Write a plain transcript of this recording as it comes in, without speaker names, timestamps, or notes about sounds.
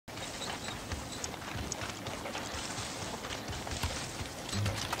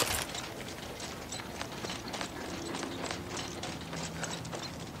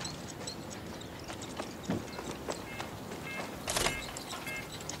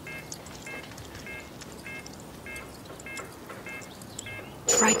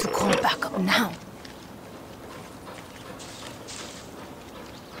try to call backup now.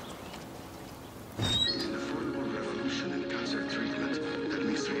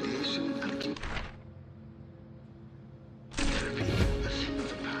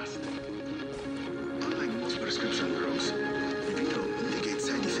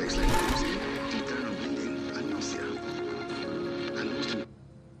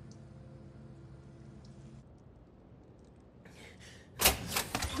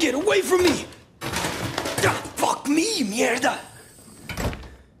 Get away from me! Ah, fuck me, mierda!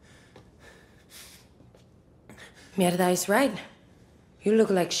 Mierda is right. You look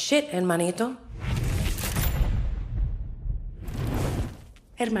like shit, hermanito.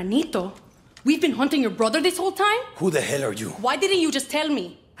 Hermanito? We've been hunting your brother this whole time? Who the hell are you? Why didn't you just tell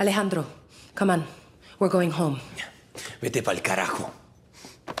me? Alejandro, come on. We're going home. Vete pa'l carajo.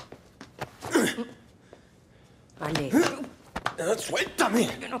 Ale. ¡Suéltame!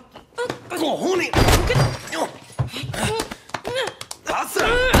 ¡Cojones! ¡Pasa!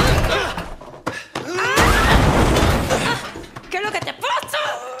 ¿Qué es lo que te pasa?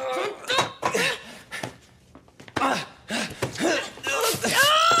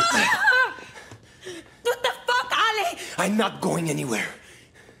 What the fuck, Ale? I'm not going anywhere.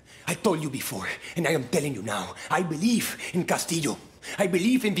 I told you before, and I am telling you now. I believe in Castillo. I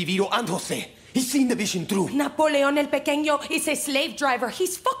believe in Viviro and Jose. He's seen the vision through. Napoleon el Pequeño is a slave driver.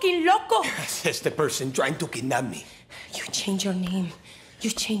 He's fucking loco. Says the person trying to kidnap me. You change your name.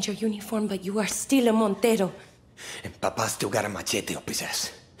 You change your uniform, but you are still a Montero. And Papa still got a machete up his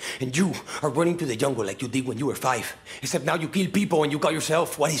ass. And you are running to the jungle like you did when you were 5. Except now you kill people and you call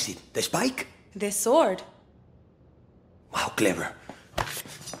yourself, what is it, the Spike? The sword. Wow, clever.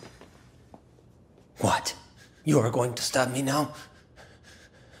 What? You are going to stab me now?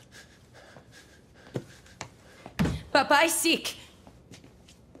 Papa is sick.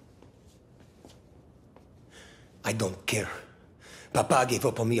 I don't care. Papa gave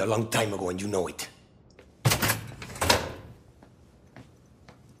up on me a long time ago and you know it.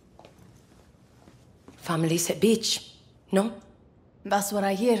 Family's a bitch, no? That's what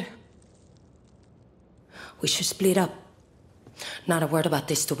I hear. We should split up. Not a word about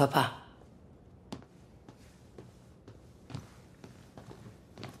this to Papa.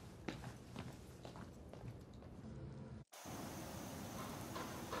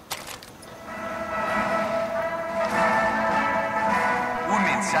 Un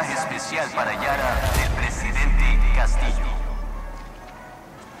mensaje especial para Yara del presidente Castillo.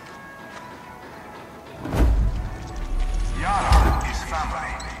 Yara is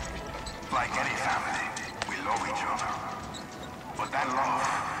family. Like any family, we love each other. But that love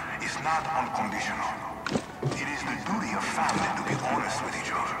is not unconditional. It is the duty of family to be honest with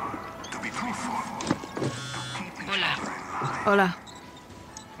each other, to be truthful, to keep each Hola. other in line. Hola.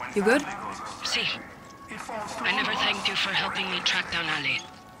 You good? Sí. I never thanked you for helping me track down Ale.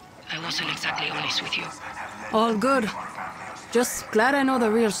 I wasn't exactly honest with you. All good. Just glad I know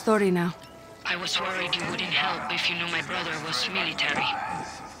the real story now. I was worried you wouldn't help if you knew my brother was military.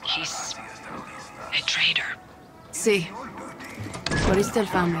 He's a traitor. See. But he's still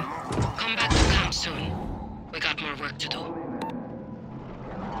family. Come back to camp soon. We got more work to do.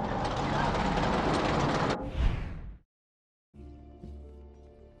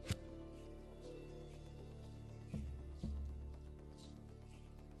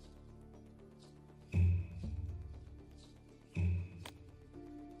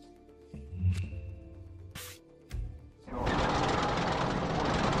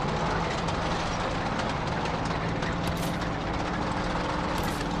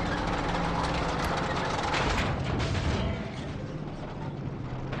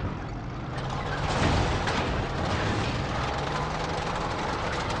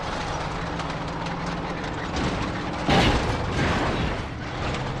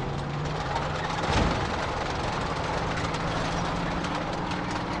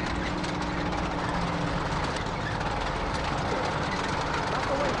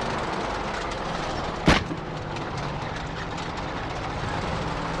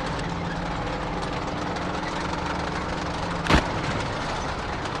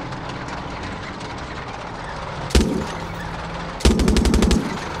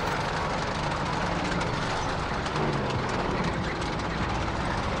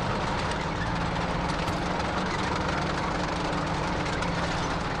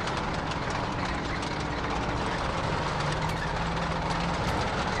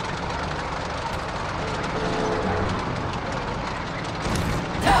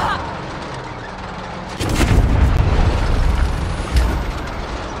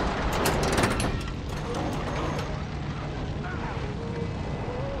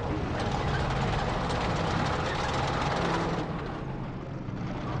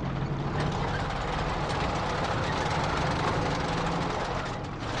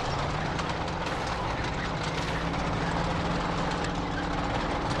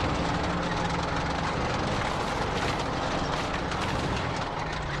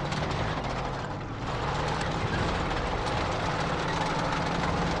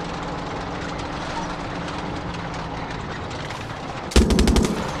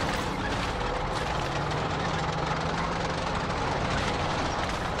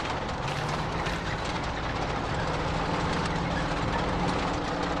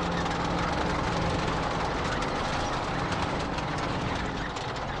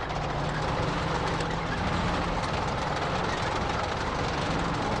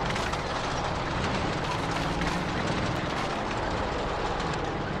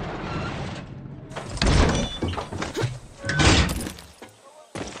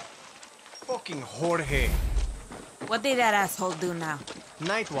 fucking Jorge. What did that asshole do now?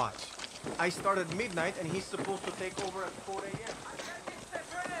 Night watch. I start at midnight and he's supposed to take over at 4 a.m.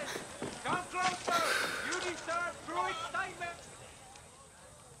 Come closer! You deserve true excitement!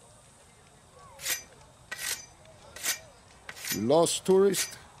 You lost,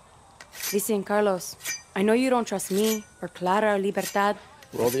 tourist? Listen, Carlos, I know you don't trust me, or Clara, or Libertad.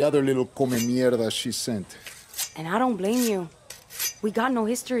 Or all the other little come mierda she sent. And I don't blame you. We got no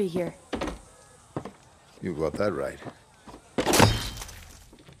history here. You got that right.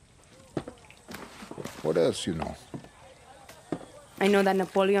 What else you know? I know that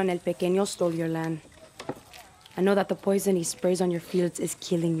Napoleon el Pequeño stole your land. I know that the poison he sprays on your fields is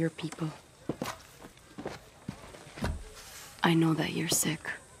killing your people. I know that you're sick,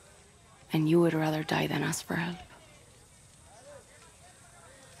 and you would rather die than ask for help.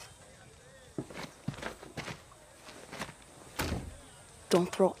 Don't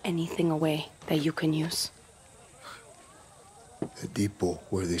throw anything away that you can use. The depot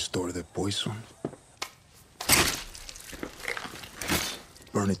where they store the poison.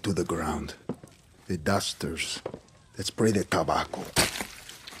 Burn it to the ground. The dusters that spray the tobacco.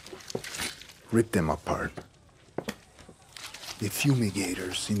 Rip them apart. The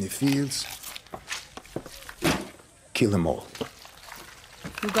fumigators in the fields. Kill them all.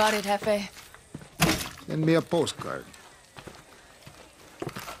 You got it, Jefe. Send me a postcard.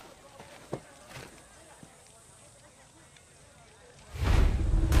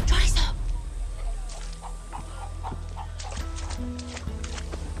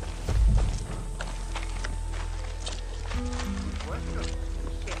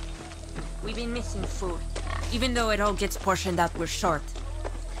 We've been missing food. Even though it all gets portioned out, we're short.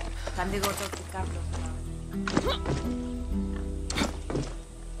 Time to go talk to Carlos.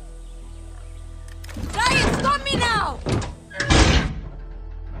 Guys, stop me now!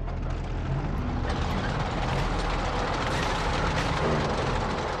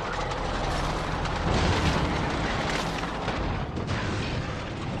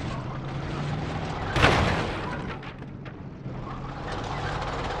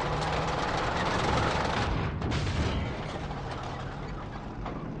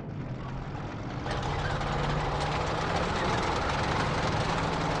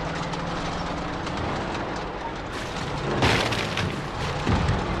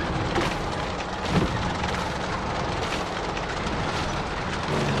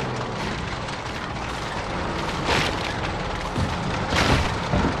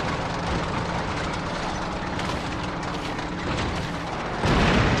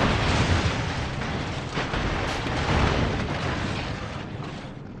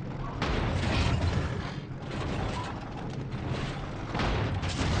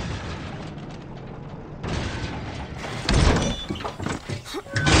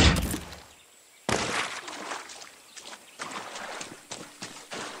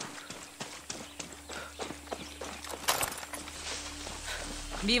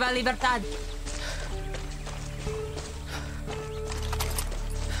 Viva Libertad!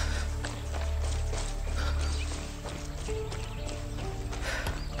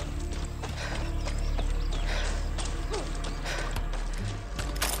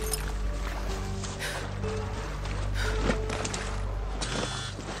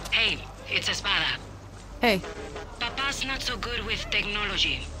 Hey, it's Espada. Hey, Papa's not so good with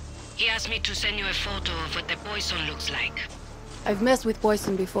technology. He asked me to send you a photo of what the poison looks like. I've messed with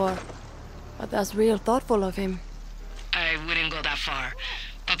poison before, but that's real thoughtful of him. I wouldn't go that far.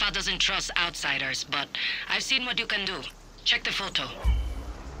 Papa doesn't trust outsiders, but I've seen what you can do. Check the photo.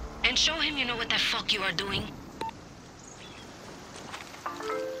 And show him you know what the fuck you are doing.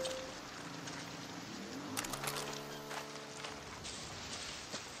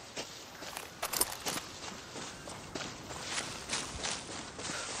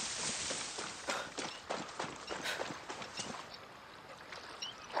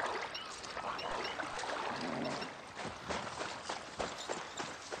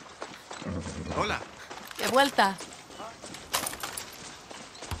 Hola. De vuelta.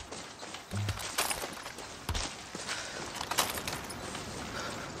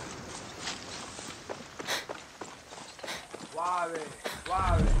 Suave,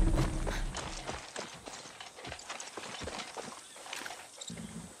 suave.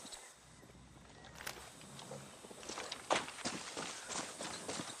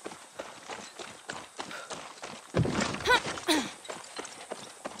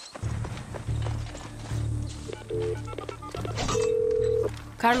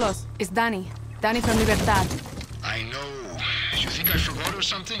 Carlos, it's Danny. Danny from Libertad. I know. You think I forgot or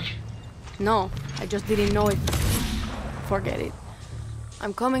something? No, I just didn't know if... Forget it.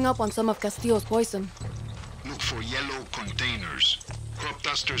 I'm coming up on some of Castillo's poison. Look for yellow containers. Crop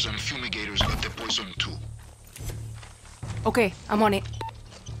dusters and fumigators got the poison too. Okay, I'm on it.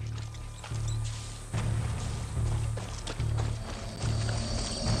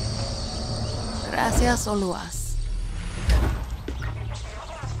 Gracias, Oluas.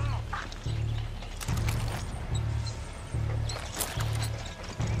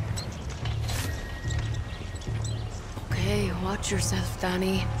 Okay, watch yourself,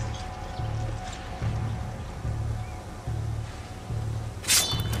 Danny.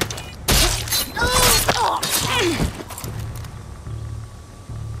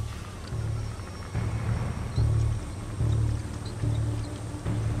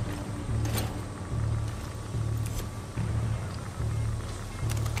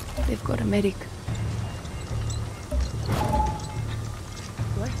 They've got a medic.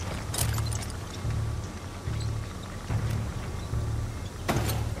 What?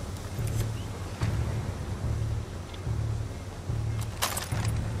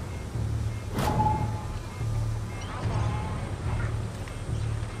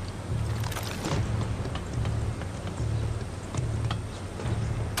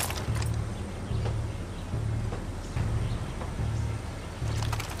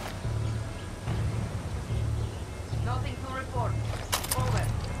 Nothing to report. Over.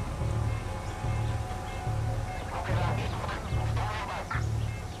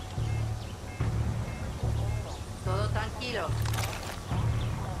 Todo tranquilo.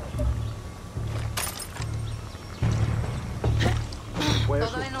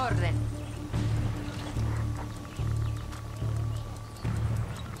 Todo en orden.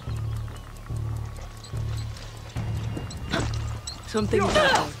 Something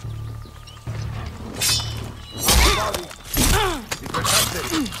happened.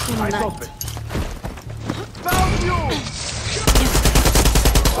 Eyes open. Found you!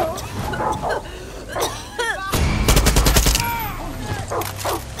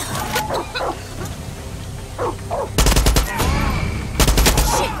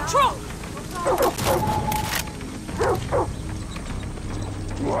 Shit, drop!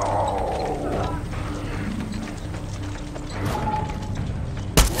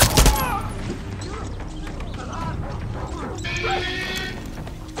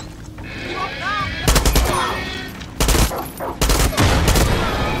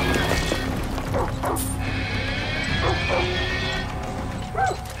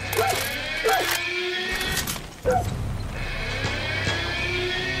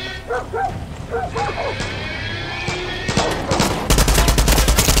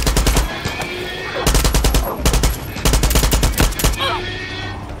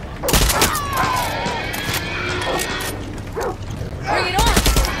 Bring it on!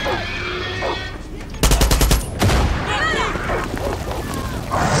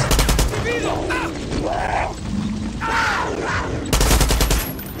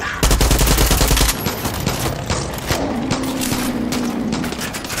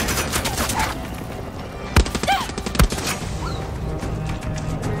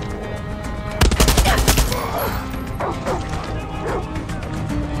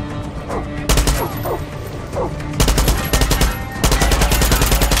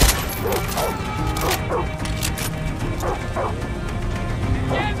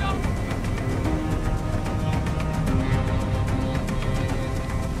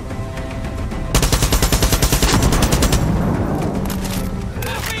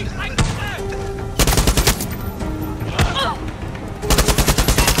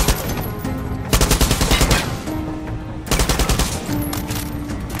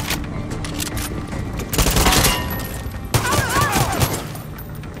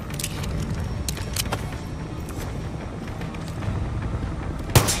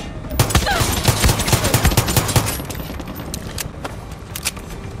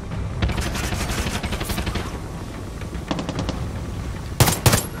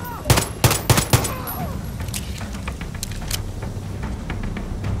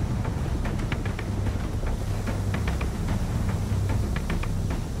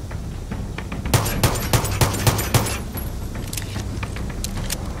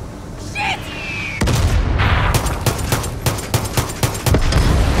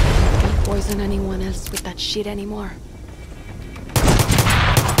 Poison anyone else with that shit anymore.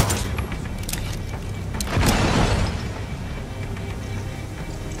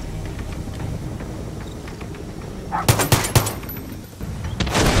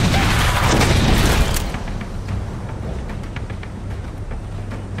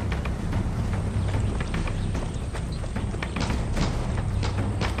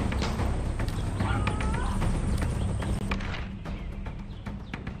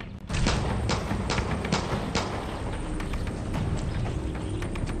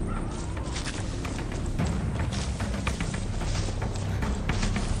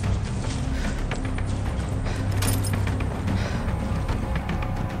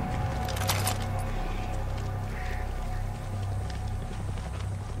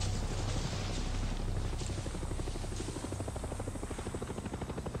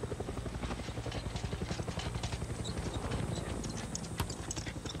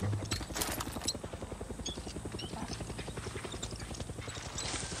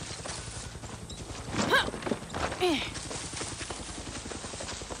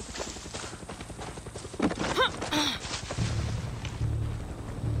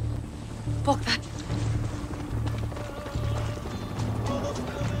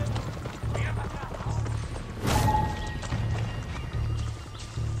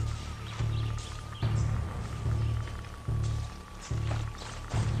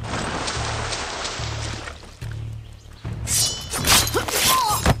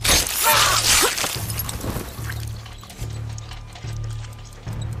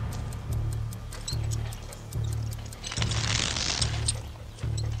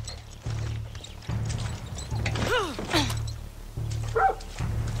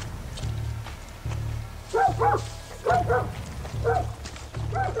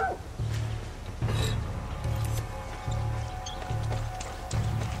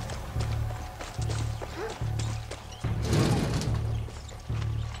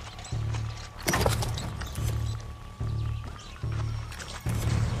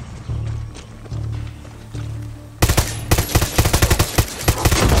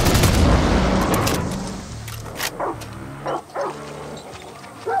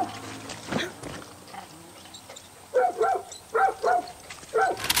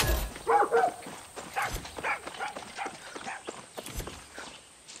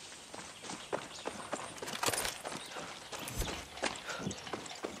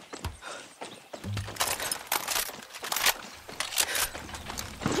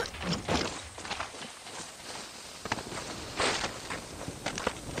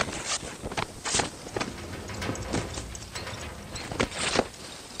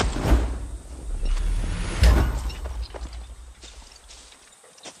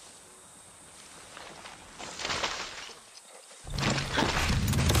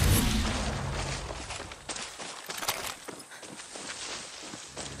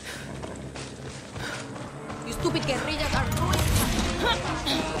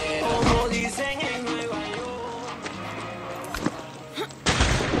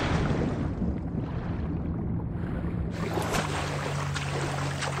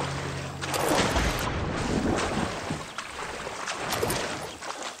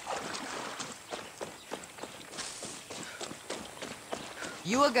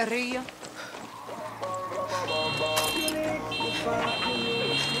 You a guerrilla?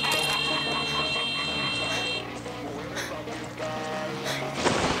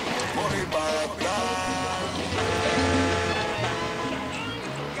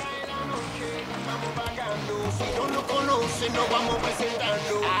 Nos vamos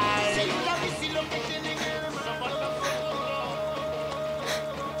presentando. Celula, si lo que tienen es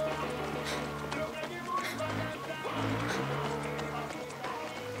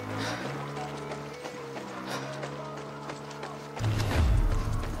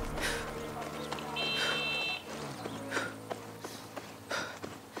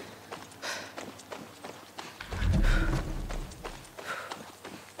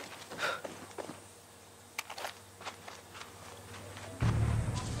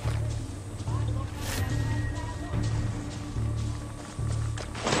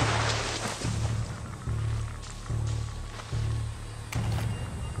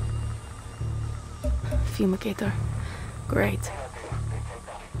Fumigator. Great.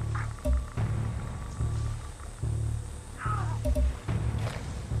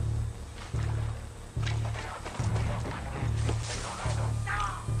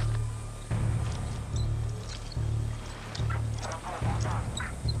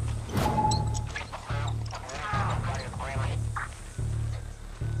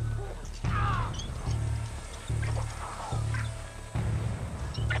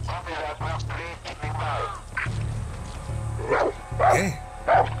 ¿Qué?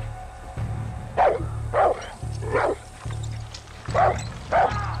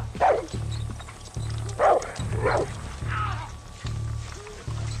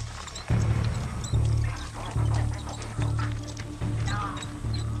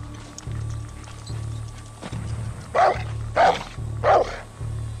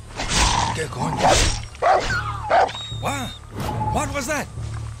 ¿Qué coño? What was that?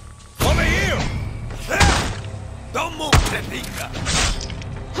 Over here! Don't move, Tetica!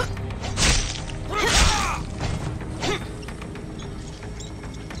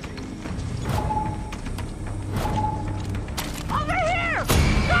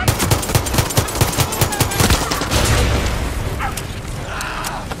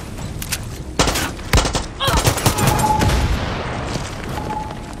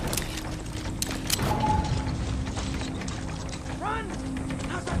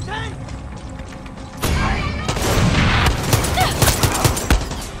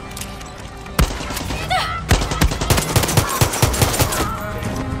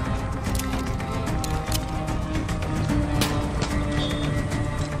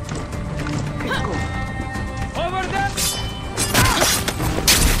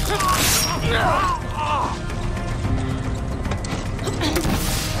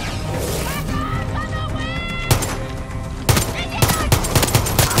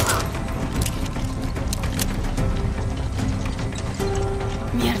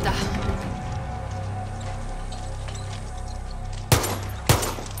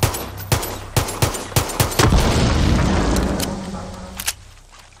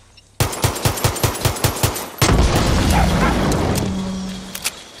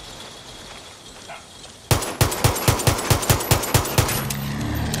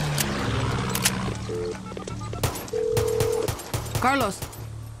 Carlos.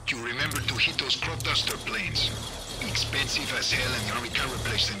 You remember to hit those crop duster planes. Expensive as hell and the army can't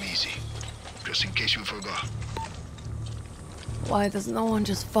replace them easy. Just in case you forgot. Why does no one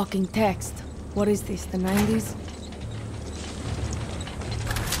just fucking text? What is this, the 90s?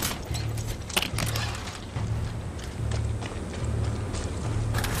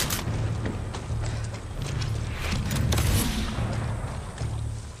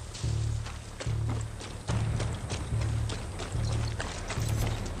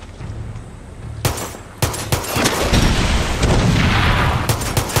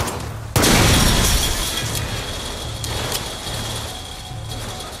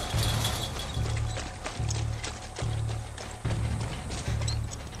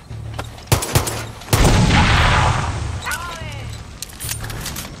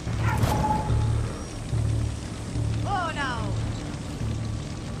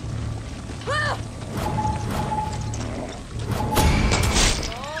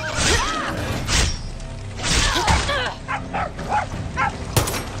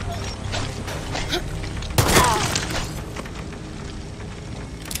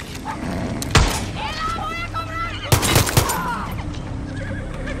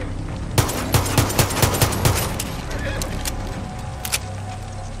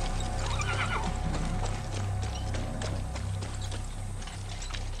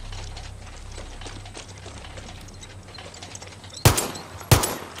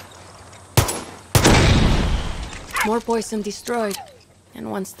 More poison destroyed, and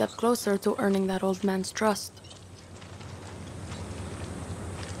one step closer to earning that old man's trust.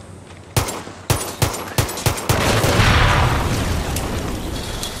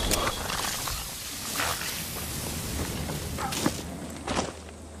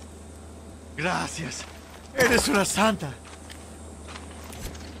 Gracias. Eres una santa.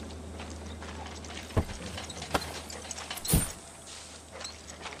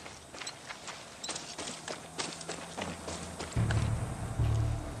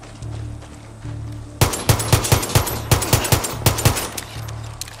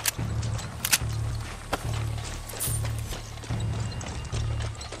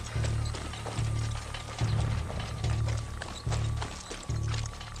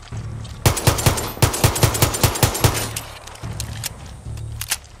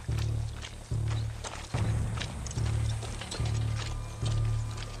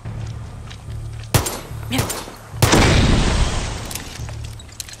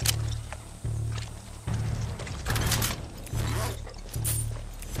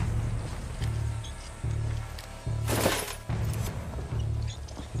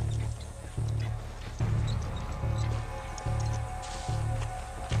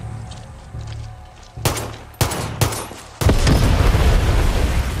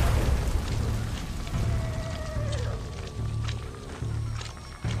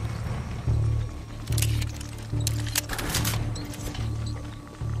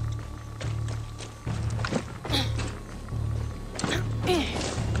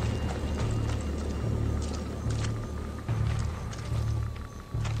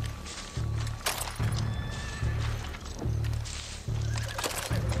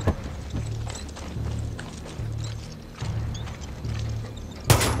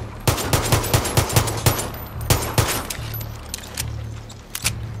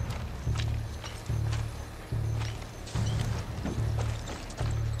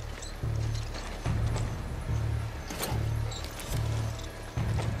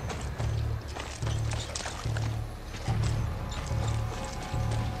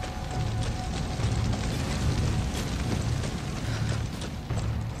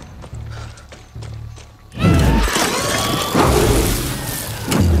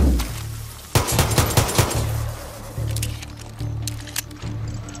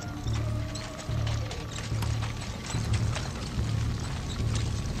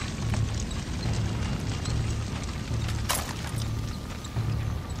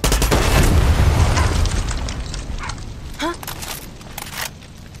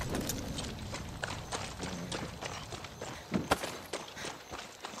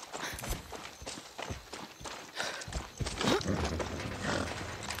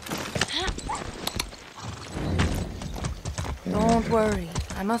 Don't worry,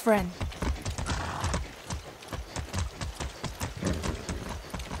 I'm a friend.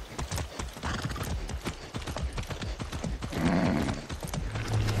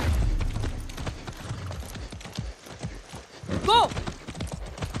 Go!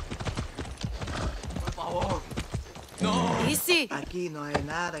 Por favor. No. Easy. Aquí no hay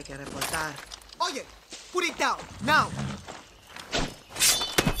nada que reportar. Oye, put it down, now.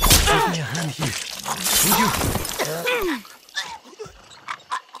 Give me a hand here. Will you?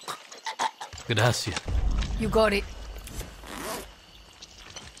 Gracias. You got it.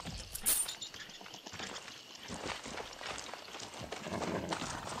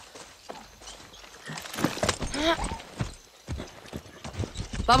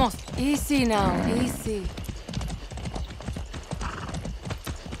 Vamos. Easy now, easy.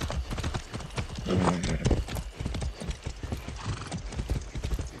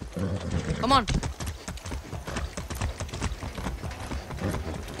 Come on.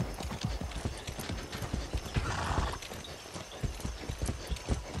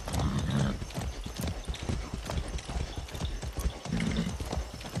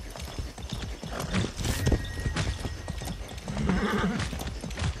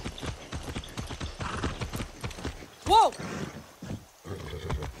 Whoa!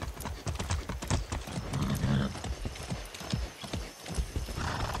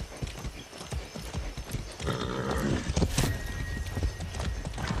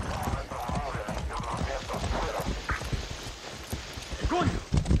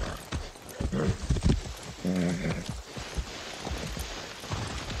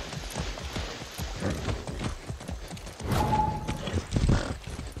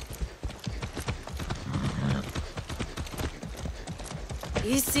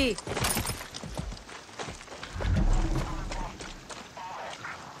 Easy.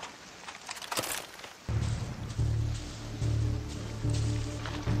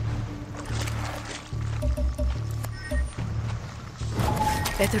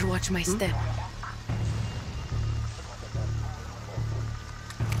 Better watch my step.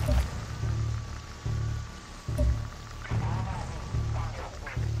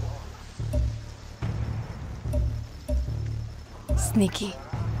 Sneaky.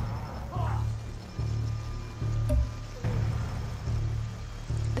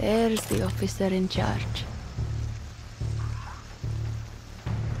 There's the officer in charge.